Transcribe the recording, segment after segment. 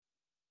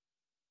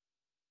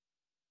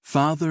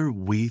Father,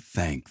 We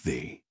Thank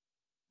Thee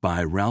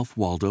by Ralph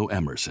Waldo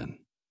Emerson.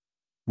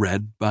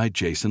 Read by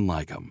Jason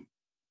Leikam.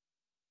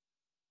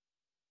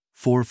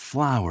 For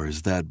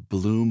flowers that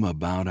bloom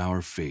about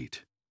our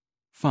feet,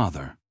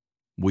 Father,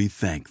 we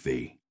thank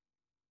Thee.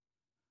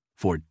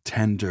 For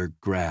tender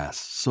grass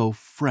so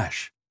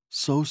fresh,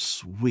 so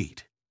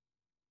sweet,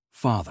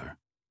 Father,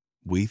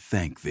 we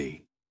thank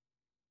Thee.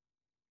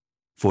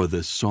 For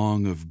the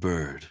song of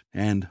bird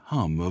and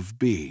hum of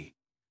bee,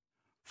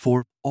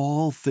 for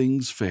all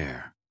things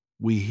fair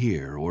we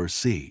hear or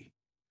see,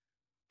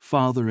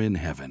 Father in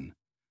heaven,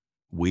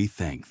 we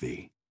thank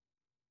Thee.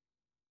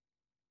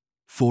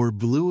 For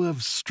blue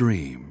of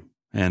stream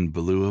and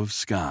blue of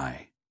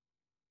sky,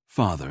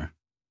 Father,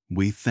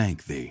 we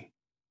thank Thee.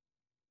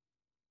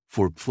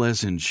 For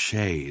pleasant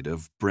shade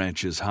of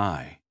branches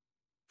high,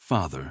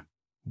 Father,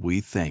 we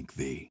thank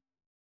Thee.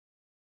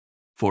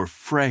 For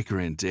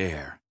fragrant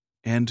air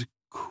and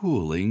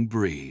cooling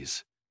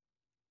breeze,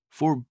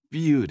 for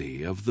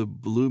beauty of the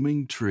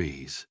blooming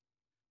trees,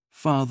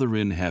 Father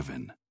in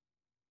heaven,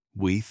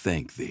 we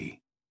thank Thee.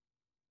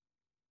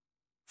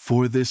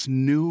 For this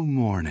new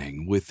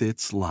morning with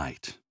its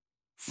light,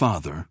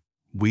 Father,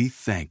 we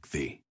thank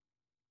Thee.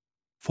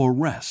 For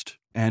rest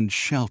and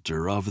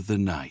shelter of the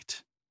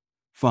night,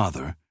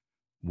 Father,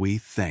 we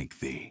thank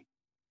Thee.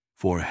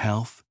 For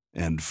health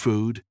and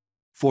food,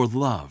 for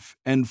love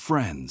and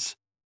friends,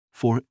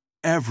 for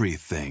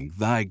everything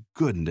Thy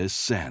goodness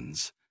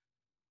sends,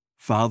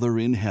 Father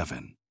in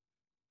heaven,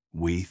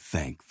 we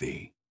thank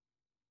Thee.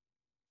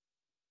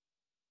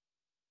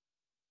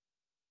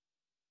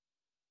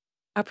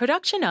 A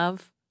production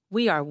of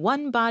We Are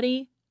One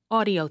Body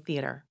Audio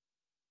Theater.